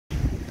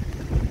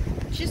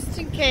just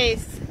in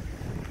case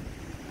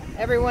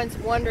everyone's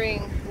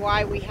wondering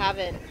why we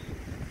haven't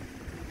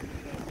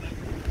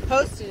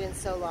posted in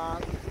so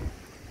long,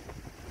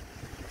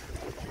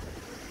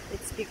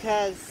 it's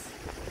because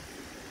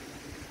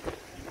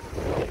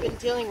we've been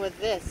dealing with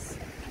this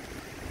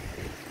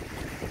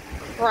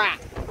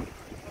crap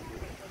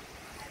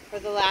for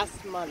the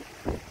last month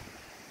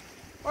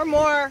or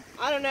more.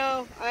 I don't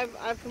know.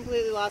 I've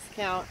completely lost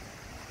count.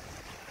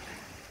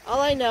 All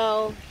I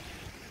know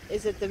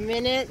is that the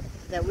minute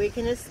that we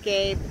can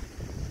escape,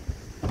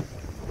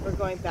 we're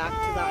going back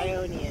to the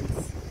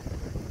Ionians.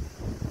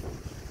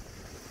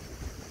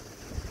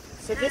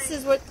 So this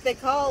is what they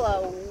call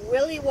a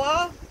willy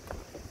wah?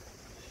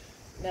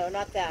 No,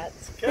 not that.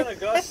 It's kind of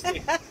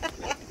gusty.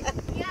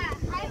 Yeah,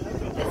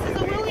 This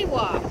is a willy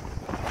wah.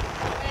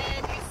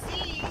 And you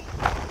see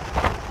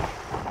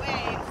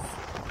waves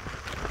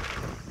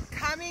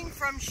coming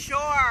from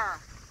shore.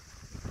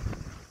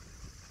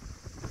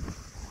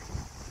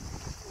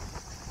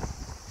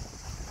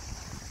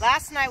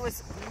 Last night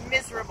was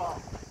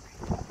miserable.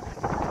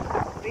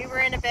 We were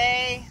in a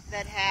bay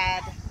that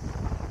had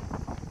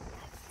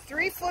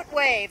 3-foot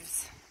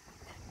waves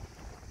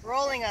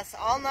rolling us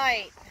all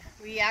night.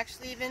 We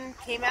actually even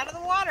came out of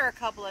the water a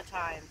couple of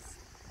times.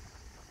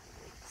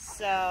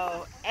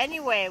 So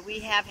anyway, we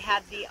have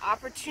had the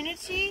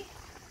opportunity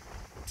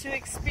to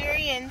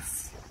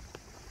experience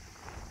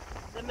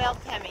the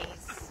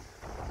Meltemis.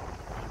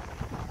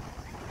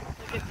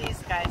 Look at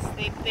these guys.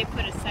 They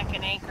put a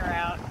second anchor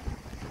out.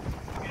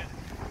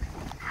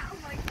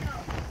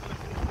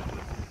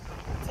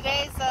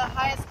 Today's the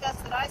highest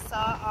gust that I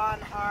saw on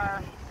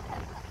our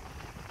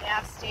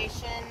nav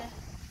station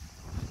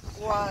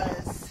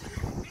was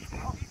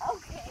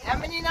how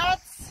many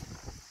knots?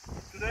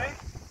 Today?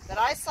 That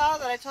I saw,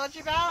 that I told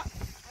you about?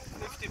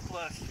 50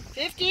 plus.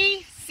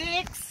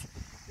 56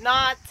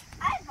 knot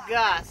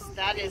gust.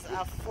 That is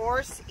a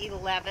force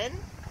 11.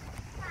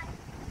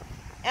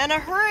 And a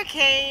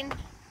hurricane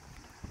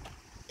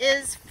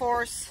is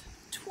force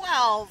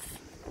 12.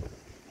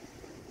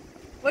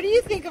 What do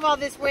you think of all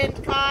this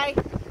wind, Kai?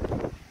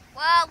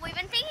 well, we've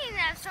been thinking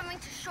of swimming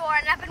to shore,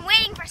 and I've been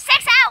waiting for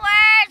 6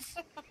 hours!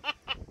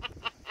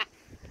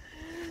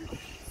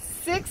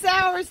 6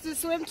 hours to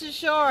swim to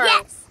shore.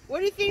 Yes! What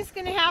do you think is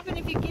going to happen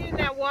if you get in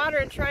that water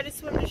and try to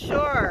swim to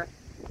shore?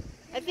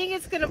 I think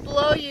it's going to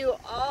blow you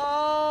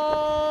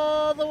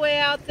all the way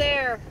out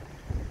there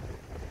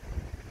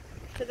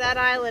to that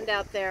island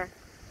out there.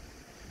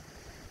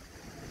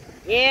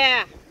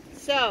 Yeah,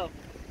 so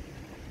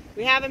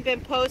we haven't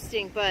been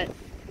posting, but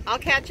I'll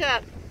catch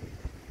up.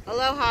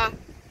 Aloha.